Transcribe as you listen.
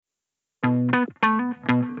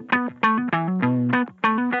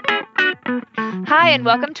Hi, and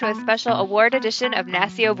welcome to a special award edition of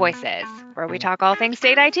NASCIO Voices, where we talk all things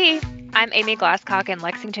state IT. I'm Amy Glasscock in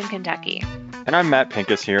Lexington, Kentucky. And I'm Matt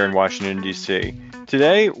Pincus here in Washington, D.C.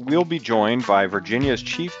 Today, we'll be joined by Virginia's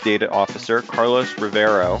Chief Data Officer, Carlos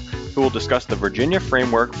Rivero, who will discuss the Virginia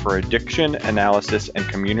Framework for Addiction Analysis and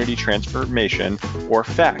Community Transformation, or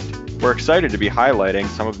FACT. We're excited to be highlighting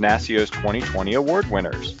some of NASCIO's 2020 award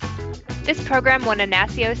winners. This program won a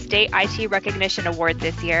NASCIO State IT Recognition Award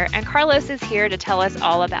this year, and Carlos is here to tell us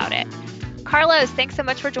all about it. Carlos, thanks so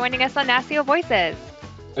much for joining us on NASCIO Voices.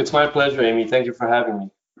 It's my pleasure, Amy. Thank you for having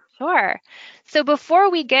me. Sure. So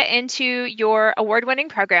before we get into your award-winning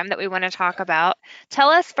program that we want to talk about, tell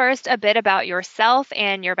us first a bit about yourself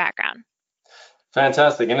and your background.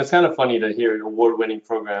 Fantastic. And it's kind of funny to hear an award-winning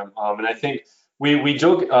program. And I think we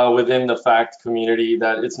joke within the FACT community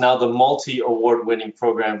that it's now the multi-award winning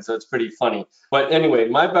program, so it's pretty funny. But anyway,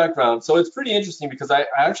 my background, so it's pretty interesting because I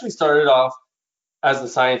actually started off as a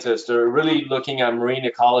scientist, or really looking at marine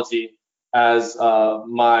ecology as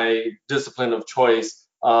my discipline of choice,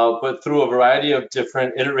 but through a variety of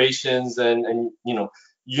different iterations and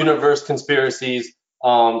universe conspiracies,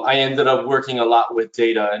 I ended up working a lot with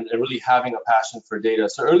data and really having a passion for data.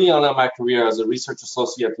 So early on in my career as a research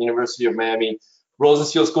associate at the University of Miami,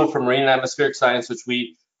 Rosenstiel School for Marine and Atmospheric Science, which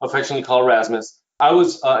we affectionately call RASMUS, I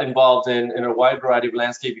was involved in a wide variety of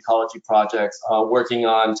landscape ecology projects, working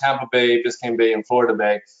on Tampa Bay, Biscayne Bay, and Florida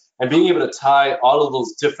Bay. And being able to tie all of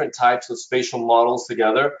those different types of spatial models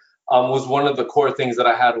together was one of the core things that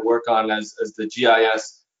I had to work on as the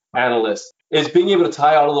GIS analyst, is being able to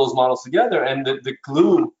tie all of those models together. And the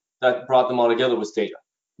glue that brought them all together was data,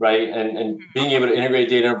 right? And being able to integrate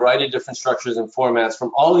data in a variety of different structures and formats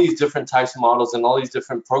from all these different types of models and all these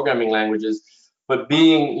different programming languages. But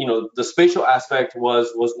being, the spatial aspect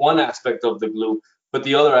was one aspect of the glue, but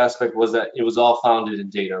the other aspect was that it was all founded in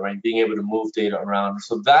data, right? Being able to move data around.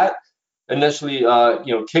 So that initially,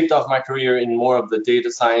 kicked off my career in more of the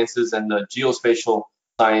data sciences and the geospatial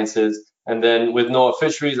sciences. And then with NOAA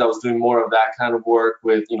Fisheries, I was doing more of that kind of work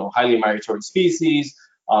with, highly migratory species,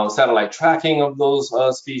 satellite tracking of those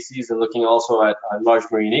species, and looking also at large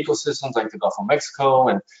marine ecosystems like the Gulf of Mexico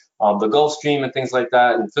and the Gulf Stream and things like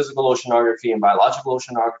that, and physical oceanography and biological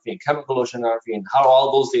oceanography and chemical oceanography, and how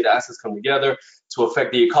all those data assets come together to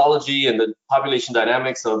affect the ecology and the population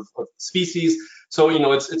dynamics of species. So,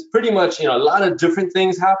 it's pretty much, a lot of different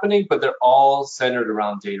things happening, but they're all centered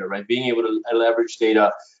around data, right? Being able to leverage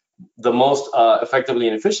data the most effectively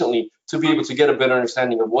and efficiently to be able to get a better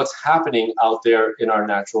understanding of what's happening out there in our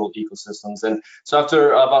natural ecosystems. And so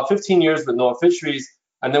after about 15 years with NOAA Fisheries,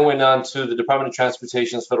 and then went on to the Department of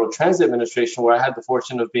Transportation's Federal Transit Administration, where I had the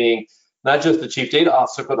fortune of being not just the chief data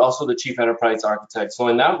officer, but also the chief enterprise architect. So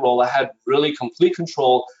in that role, I had really complete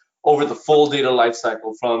control over the full data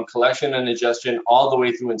lifecycle, from collection and ingestion all the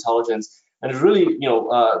way through intelligence, and really,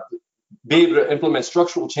 be able to implement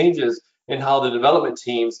structural changes in how the development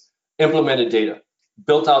teams implemented data,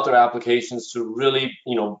 built out their applications to really,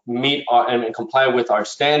 meet and comply with our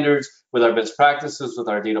standards, with our best practices, with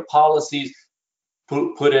our data policies,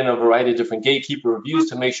 put in a variety of different gatekeeper reviews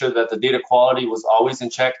to make sure that the data quality was always in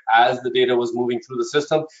check as the data was moving through the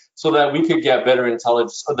system, so that we could get better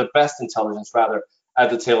intelligence, or the best intelligence rather, at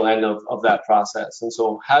the tail end of that process. And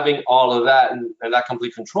so having all of that and that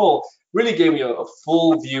complete control really gave me a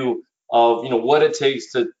full view of what it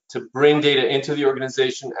takes to bring data into the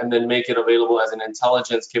organization and then make it available as an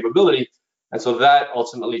intelligence capability. And so that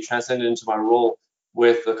ultimately transcended into my role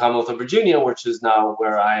with the Commonwealth of Virginia, which is now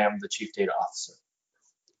where I am the chief data officer.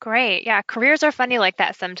 Great. Yeah, careers are funny like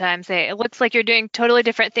that sometimes. It looks like you're doing totally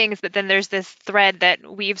different things, but then there's this thread that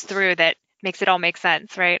weaves through that makes it all make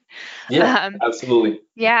sense, right? Yeah, absolutely.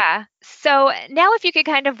 Yeah. So now if you could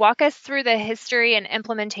kind of walk us through the history and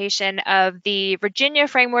implementation of the Virginia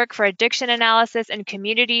Framework for Addiction Analysis and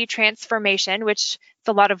Community Transformation, which is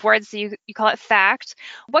a lot of words, so you call it FACT.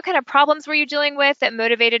 What kind of problems were you dealing with that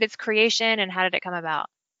motivated its creation, and how did it come about?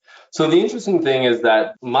 So the interesting thing is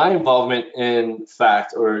that my involvement in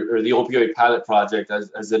FACT, or the opioid pilot project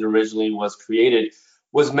as it originally was created,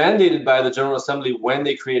 was mandated by the General Assembly when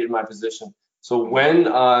they created my position. So when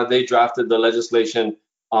they drafted the legislation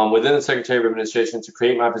within the Secretary of Administration to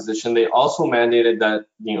create my position, they also mandated that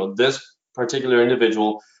this particular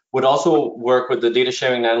individual would also work with the Data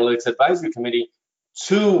Sharing and Analytics Advisory Committee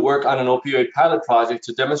to work on an opioid pilot project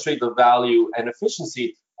to demonstrate the value and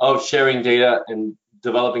efficiency of sharing data and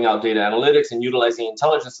developing out data analytics and utilizing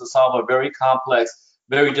intelligence to solve a very complex,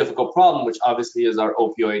 very difficult problem, which obviously is our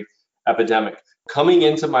opioid epidemic. Coming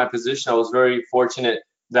into my position, I was very fortunate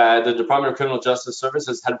that the Department of Criminal Justice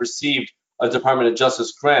Services had received a Department of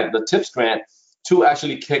Justice grant, the TIPS grant, to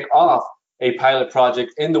actually kick off a pilot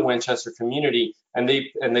project in the Winchester community, and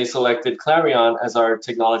they selected Clarion as our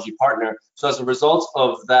technology partner. So as a result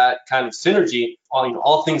of that kind of synergy,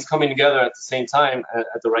 all things coming together at the same time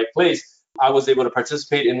at the right place, I was able to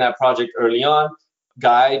participate in that project early on,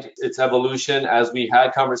 guide its evolution as we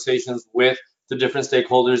had conversations with the different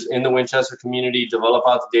stakeholders in the Winchester community, develop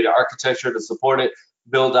out the data architecture to support it,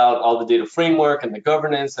 build out all the data framework and the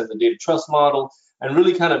governance and the data trust model, and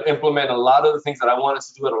really kind of implement a lot of the things that I wanted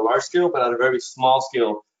to do at a large scale, but at a very small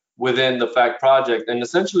scale within the FACT project. And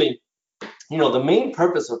essentially, the main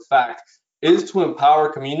purpose of FACT is to empower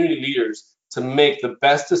community leaders to make the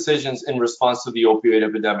best decisions in response to the opioid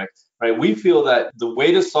epidemic, right? We feel that the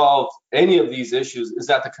way to solve any of these issues is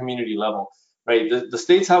at the community level, right? The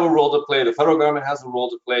states have a role to play, the federal government has a role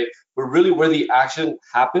to play, but really where the action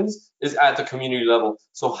happens is at the community level.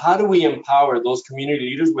 So how do we empower those community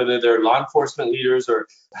leaders, whether they're law enforcement leaders or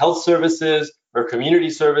health services or community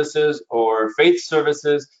services or faith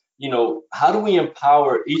services? How do we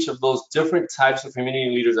empower each of those different types of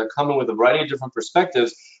community leaders that come in with a variety of different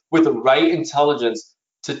perspectives with the right intelligence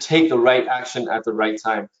to take the right action at the right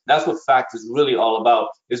time? That's what FACT is really all about,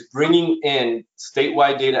 is bringing in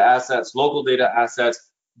statewide data assets, local data assets,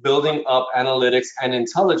 building up analytics and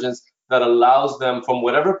intelligence that allows them, from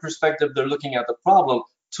whatever perspective they're looking at the problem,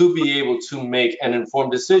 to be able to make an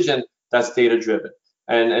informed decision that's data driven.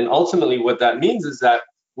 And ultimately what that means is that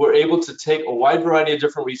we're able to take a wide variety of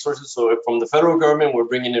different resources. So from the federal government, we're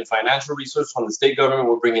bringing in financial resources. From the state government,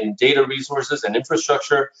 we're bringing in data resources and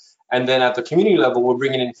infrastructure. And then at the community level, we're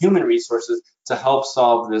bringing in human resources to help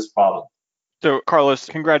solve this problem. So, Carlos,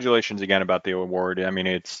 congratulations again about the award. I mean,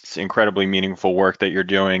 it's incredibly meaningful work that you're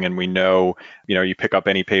doing. And we know, you pick up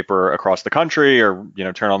any paper across the country or,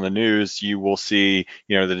 turn on the news, you will see,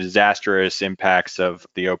 the disastrous impacts of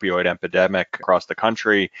the opioid epidemic across the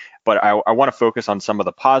country. But I want to focus on some of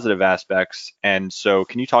the positive aspects. And so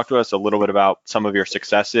can you talk to us a little bit about some of your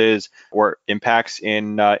successes or impacts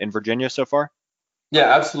in Virginia so far?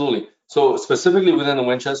 Yeah, absolutely. So specifically within the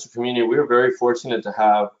Winchester community, we were very fortunate to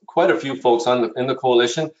have quite a few folks in the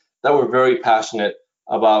coalition that were very passionate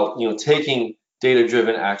about, taking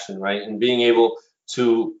data-driven action, right? And being able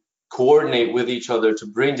to coordinate with each other to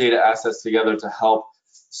bring data assets together to help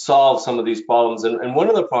solve some of these problems. And one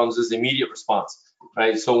of the problems is immediate response,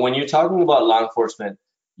 right? So when you're talking about law enforcement,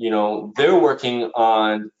 they're working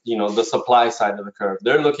on, the supply side of the curve.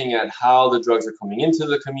 They're looking at how the drugs are coming into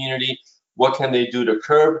the community. What can they do to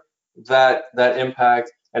curb that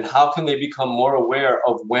impact, and how can they become more aware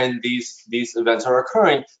of when these events are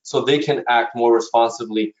occurring so they can act more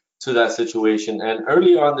responsibly to that situation? And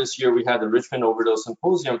early on this year, we had the Richmond Overdose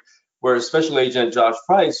Symposium, where Special Agent Josh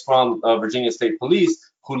Price from Virginia State Police,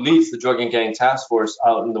 who leads the Drug and Gang Task Force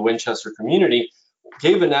out in the Winchester community,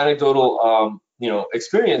 gave an anecdotal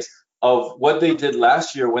experience of what they did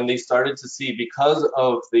last year when they started to see, because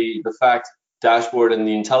of the FACT dashboard and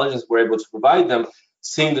the intelligence we're able to provide them,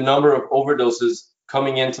 seeing the number of overdoses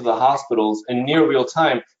coming into the hospitals in near real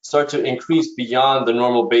time start to increase beyond the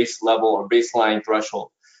normal base level or baseline threshold,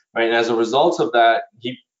 right? And as a result of that,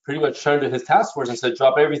 he pretty much turned to his task force and said,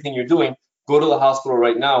 drop everything you're doing, go to the hospital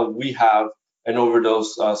right now. We have an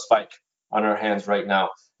overdose spike on our hands right now.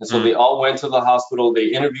 And so they all went to the hospital. They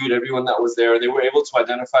interviewed everyone that was there. They were able to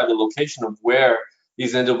identify the location of where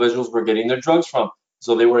these individuals were getting their drugs from.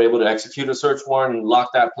 So they were able to execute a search warrant and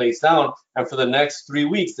lock that place down. And for the next 3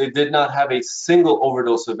 weeks, they did not have a single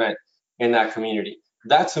overdose event in that community.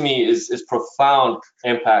 That to me is profound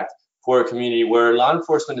impact for a community where law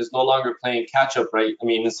enforcement is no longer playing catch up, right? I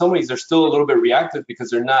mean, in some ways, they're still a little bit reactive because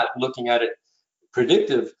they're not looking at it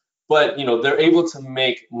predictive, but they're able to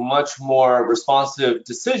make much more responsive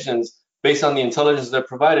decisions based on the intelligence they're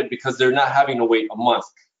provided, because they're not having to wait a month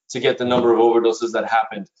to get the number of overdoses that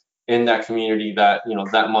happened in that community that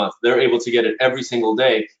month. They're able to get it every single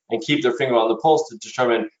day and keep their finger on the pulse to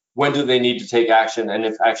determine when do they need to take action, and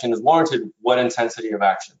if action is warranted, what intensity of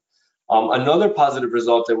action. Another positive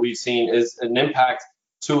result that we've seen is an impact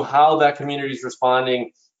to how that community is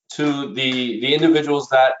responding to the individuals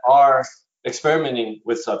that are experimenting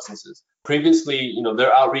with substances. Previously,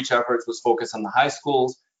 their outreach efforts was focused on the high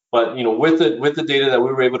schools, but with the data that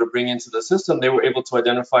we were able to bring into the system, they were able to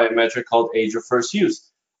identify a metric called age of first use.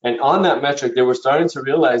 And on that metric, they were starting to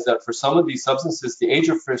realize that for some of these substances, the age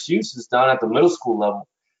of first use is down at the middle school level.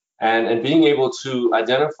 And being able to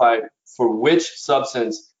identify for which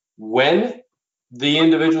substance, when the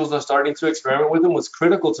individuals are starting to experiment with them, was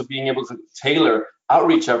critical to being able to tailor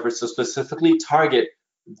outreach efforts to specifically target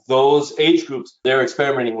those age groups, they're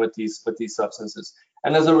experimenting with these substances.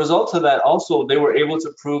 And as a result of that, also, they were able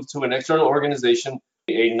to prove to an external organization,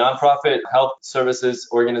 a nonprofit health services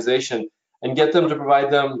organization, and get them to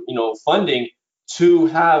provide them, funding to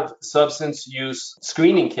have substance use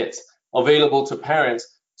screening kits available to parents,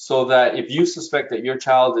 so that if you suspect that your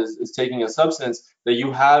child is taking a substance, that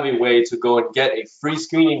you have a way to go and get a free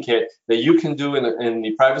screening kit that you can do in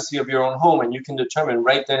the privacy of your own home, and you can determine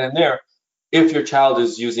right then and there if your child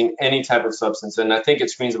is using any type of substance. And I think it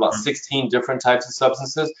screens about 16 different types of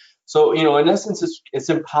substances. So, in essence, it's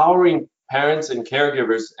empowering parents and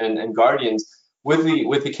caregivers and guardians with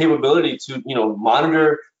the capability to,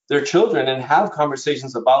 monitor their children and have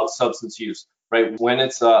conversations about substance use, right, when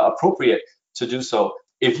it's appropriate to do so.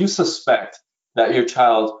 If you suspect that your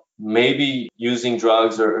child may be using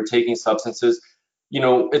drugs or taking substances,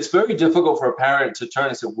 it's very difficult for a parent to turn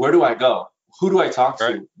and say, where do I go? Who do I talk to?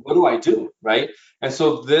 Right. What do I do? Right. And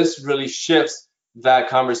so this really shifts that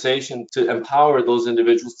conversation to empower those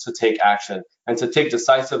individuals to take action and to take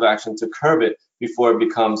decisive action to curb it before it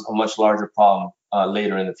becomes a much larger problem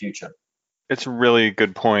later in the future. It's a really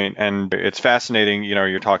good point, and it's fascinating.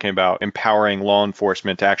 You're talking about empowering law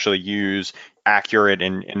enforcement to actually use accurate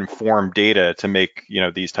and informed data to make,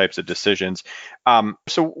 these types of decisions.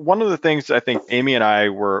 So one of the things I think Amy and I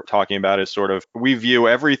were talking about is sort of we view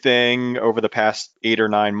everything over the past 8 or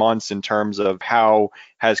 9 months in terms of how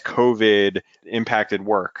has COVID impacted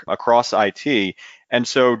work across IT. And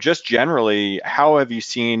so just generally, how have you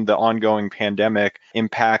seen the ongoing pandemic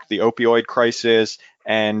impact the opioid crisis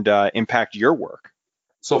and impact your work?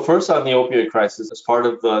 So first, on the opioid crisis, as part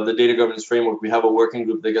of the data governance framework, we have a working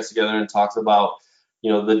group that gets together and talks about,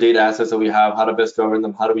 the data assets that we have, how to best govern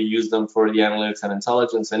them, how do we use them for the analytics and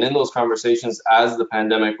intelligence. And in those conversations, as the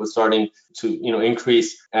pandemic was starting to,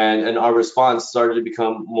 increase and our response started to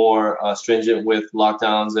become more stringent with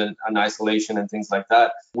lockdowns and isolation and things like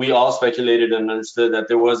that, we all speculated and understood that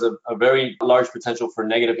there was a very large potential for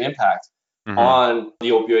negative impact on the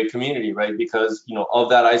opioid community, right? Because, of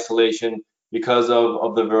that isolation, because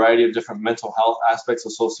of the variety of different mental health aspects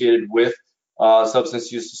associated with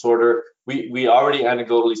substance use disorder, we already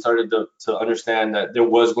anecdotally started to understand that there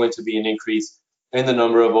was going to be an increase in the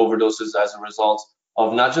number of overdoses as a result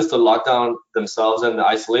of not just the lockdown themselves and the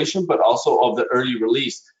isolation, but also of the early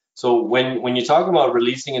release. So when you talk about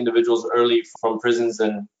releasing individuals early from prisons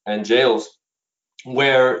and jails,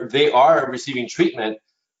 where they are receiving treatment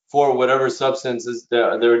for whatever substances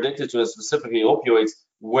they're addicted to, and specifically opioids,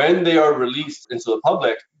 when they are released into the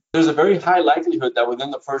public, there's a very high likelihood that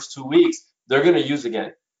within the first 2 weeks, they're going to use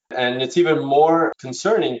again. And it's even more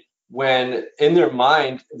concerning when in their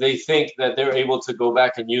mind, they think that they're able to go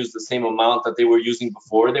back and use the same amount that they were using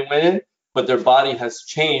before they went in, but their body has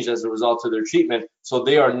changed as a result of their treatment. So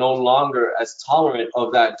they are no longer as tolerant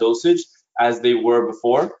of that dosage as they were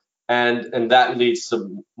before. And that leads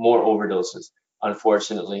to more overdoses,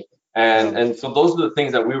 unfortunately. And so those are the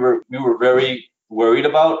things that we were very worried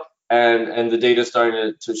about. And the data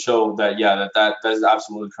starting to show that, that is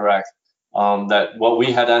absolutely correct. That what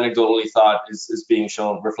we had anecdotally thought is being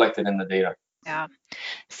shown, reflected in the data. Yeah.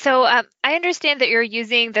 So I understand that you're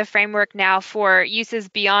using the framework now for uses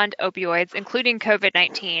beyond opioids, including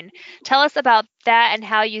COVID-19. Tell us about that and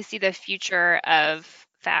how you see the future of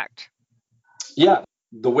FACT. Yeah,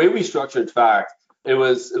 the way we structured FACT, it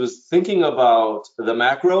was thinking about the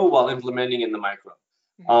macro while implementing in the micro.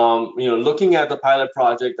 Looking at the pilot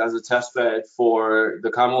project as a test bed for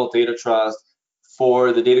the Commonwealth Data Trust,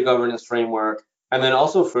 for the data governance framework, and then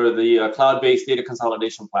also for the cloud-based data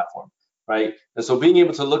consolidation platform, right? And so being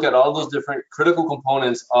able to look at all those different critical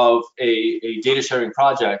components of a data sharing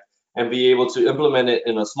project and be able to implement it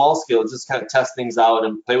in a small scale, just kind of test things out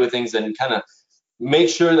and play with things and kind of make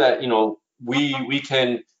sure that, we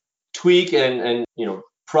can tweak and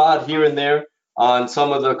prod here and there on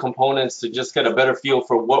some of the components to just get a better feel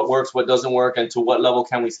for what works, what doesn't work, and to what level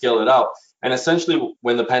can we scale it out. And essentially,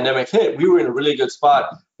 when the pandemic hit, we were in a really good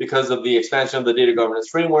spot because of the expansion of the data governance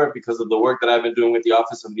framework, because of the work that I've been doing with the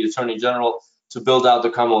Office of the Attorney General to build out the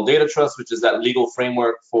Commonwealth Data Trust, which is that legal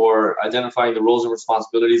framework for identifying the roles and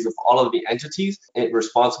responsibilities of all of the entities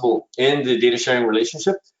responsible in the data sharing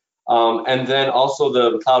relationship. And then also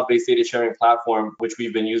the cloud-based data sharing platform, which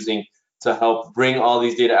we've been using to help bring all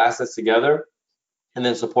these data assets together and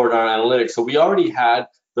then support our analytics. So we already had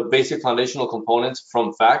the basic foundational components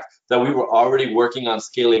from FACT that we were already working on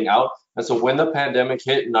scaling out. And so when the pandemic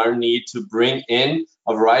hit and our need to bring in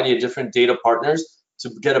a variety of different data partners to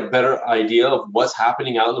get a better idea of what's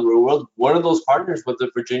happening out in the real world, one of those partners was the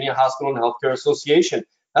Virginia Hospital and Healthcare Association.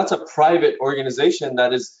 That's a private organization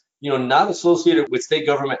that is not associated with state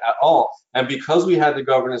government at all. And because we had the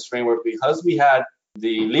governance framework, because we had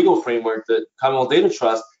the legal framework, the Commonwealth Data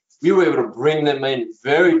Trust, we were able to bring them in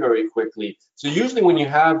very, very quickly. So usually when you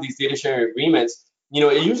have these data sharing agreements,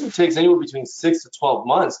 it usually takes anywhere between 6 to 12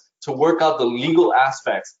 months to work out the legal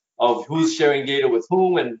aspects of who's sharing data with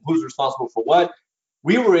whom and who's responsible for what.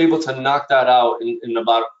 We were able to knock that out in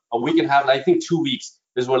about a week and a half. I think 2 weeks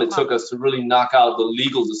is what it took us to really knock out the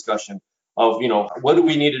legal discussion of, what do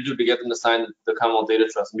we need to do to get them to sign the Commonwealth Data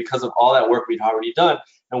Trust? And because of all that work we'd already done.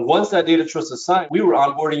 And once that data trust is signed, we were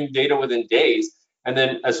onboarding data within days. And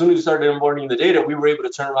then as soon as we started onboarding the data, we were able to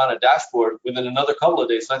turn around a dashboard within another couple of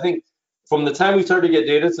days. So I think from the time we started to get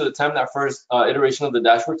data to the time that first iteration of the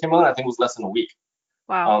dashboard came out, I think it was less than a week.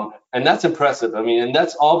 Wow. And that's impressive. And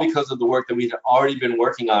that's all because of the work that we had already been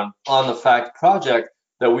working on the FACT project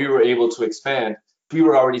that we were able to expand. We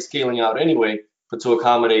were already scaling out anyway, but to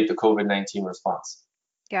accommodate the COVID-19 response.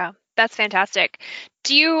 Yeah, that's fantastic.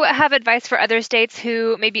 Do you have advice for other states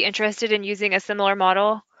who may be interested in using a similar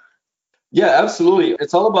model? Yeah, absolutely.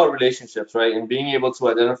 It's all about relationships, right? And being able to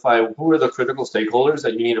identify who are the critical stakeholders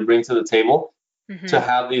that you need to bring to the table to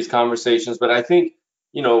have these conversations. But I think,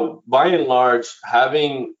 by and large,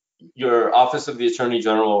 having your Office of the Attorney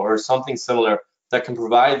General or something similar that can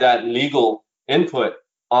provide that legal input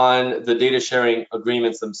on the data sharing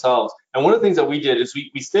agreements themselves. And one of the things that we did is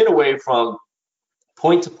we stayed away from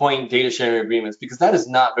point-to-point data sharing agreements because that is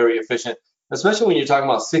not very efficient, especially when you're talking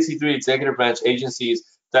about 63 executive branch agencies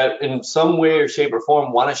that in some way or shape or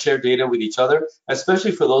form want to share data with each other,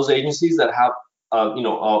 especially for those agencies that have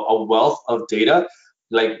a wealth of data,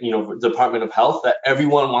 like Department of Health, that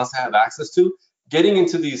everyone wants to have access to. Getting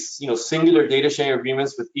into these singular data sharing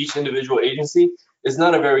agreements with each individual agency is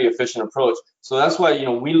not a very efficient approach. So that's why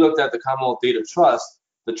we looked at the Commonwealth Data Trust,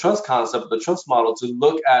 the trust concept, the trust model, to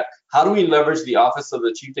look at how do we leverage the Office of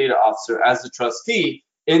the Chief Data Officer as the trustee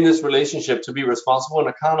in this relationship to be responsible and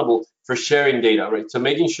accountable for sharing data, right? To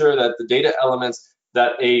making sure that the data elements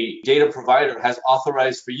that a data provider has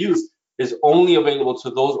authorized for use is only available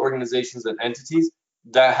to those organizations and entities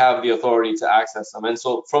that have the authority to access them. And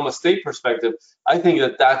so from a state perspective, I think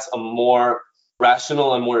that that's a more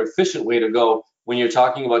rational and more efficient way to go when you're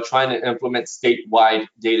talking about trying to implement statewide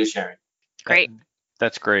data sharing. Great.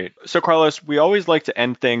 That's great. So, Carlos, we always like to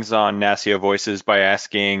end things on NASCIO Voices by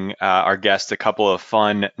asking our guests a couple of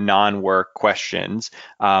fun non-work questions,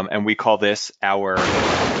 and we call this our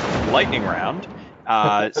lightning round.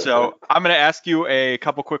 So I'm going to ask you a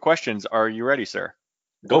couple quick questions. Are you ready, sir?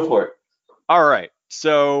 Go for it. All right.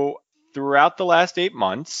 So throughout the last 8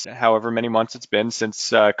 months, however many months it's been since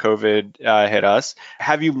COVID hit us,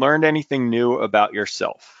 have you learned anything new about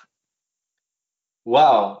yourself?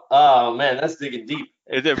 Wow. Oh, man, that's digging deep.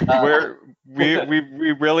 We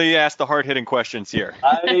really ask the hard-hitting questions here.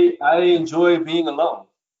 I enjoy being alone.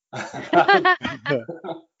 I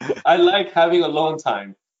like having alone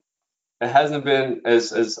time. It hasn't been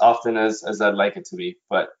as often as I'd like it to be,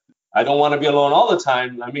 but I don't want to be alone all the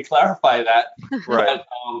time. Let me clarify that. Right. But,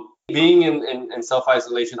 being in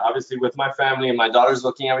self-isolation, obviously with my family, and my daughter's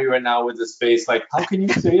looking at me right now with this face like, how can you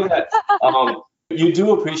say that? You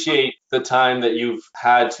do appreciate the time that you've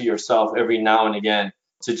had to yourself every now and again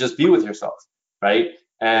to just be with yourself, right?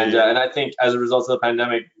 And I think as a result of the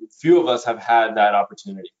pandemic, few of us have had that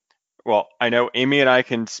opportunity. Well, I know Amy and I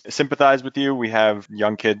can sympathize with you. We have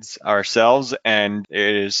young kids ourselves, and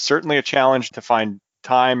it is certainly a challenge to find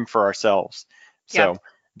time for ourselves. So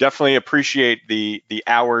definitely appreciate the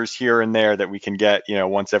hours here and there that we can get,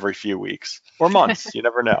 once every few weeks or months. You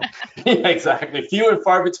never know. Yeah, exactly. Few and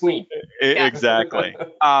far between. Exactly.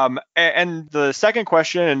 And the second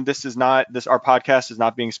question, and our podcast is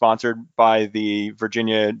not being sponsored by the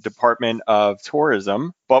Virginia Department of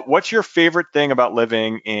Tourism, but what's your favorite thing about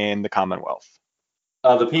living in the Commonwealth?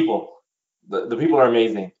 The people. The people are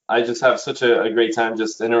amazing. I just have such a great time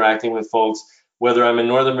just interacting with folks. Whether I'm in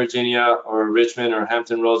Northern Virginia or Richmond or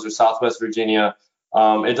Hampton Roads or Southwest Virginia,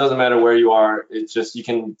 it doesn't matter where you are. It's just you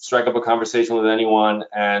can strike up a conversation with anyone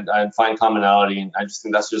and find commonality. And I just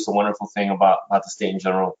think that's just a wonderful thing about the state in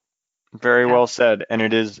general. Very well said. And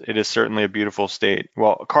it is certainly a beautiful state.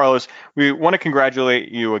 Well, Carlos, we want to congratulate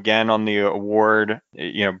you again on the award.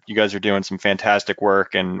 You guys are doing some fantastic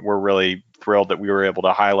work, and we're really thrilled that we were able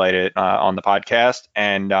to highlight it on the podcast.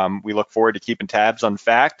 And we look forward to keeping tabs on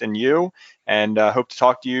FACT and you, and hope to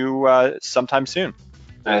talk to you sometime soon.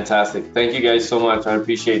 Fantastic. Thank you guys so much. I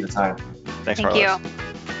appreciate the time. Thanks, Thank Carlos. you.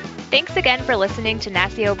 Thanks again for listening to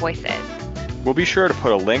NASCIO Voices. We'll be sure to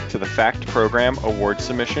put a link to the FACT program award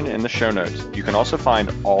submission in the show notes. You can also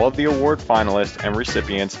find all of the award finalists and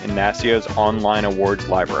recipients in NASCIO's online awards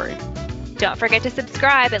library. Don't forget to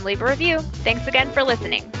subscribe and leave a review. Thanks again for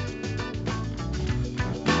listening.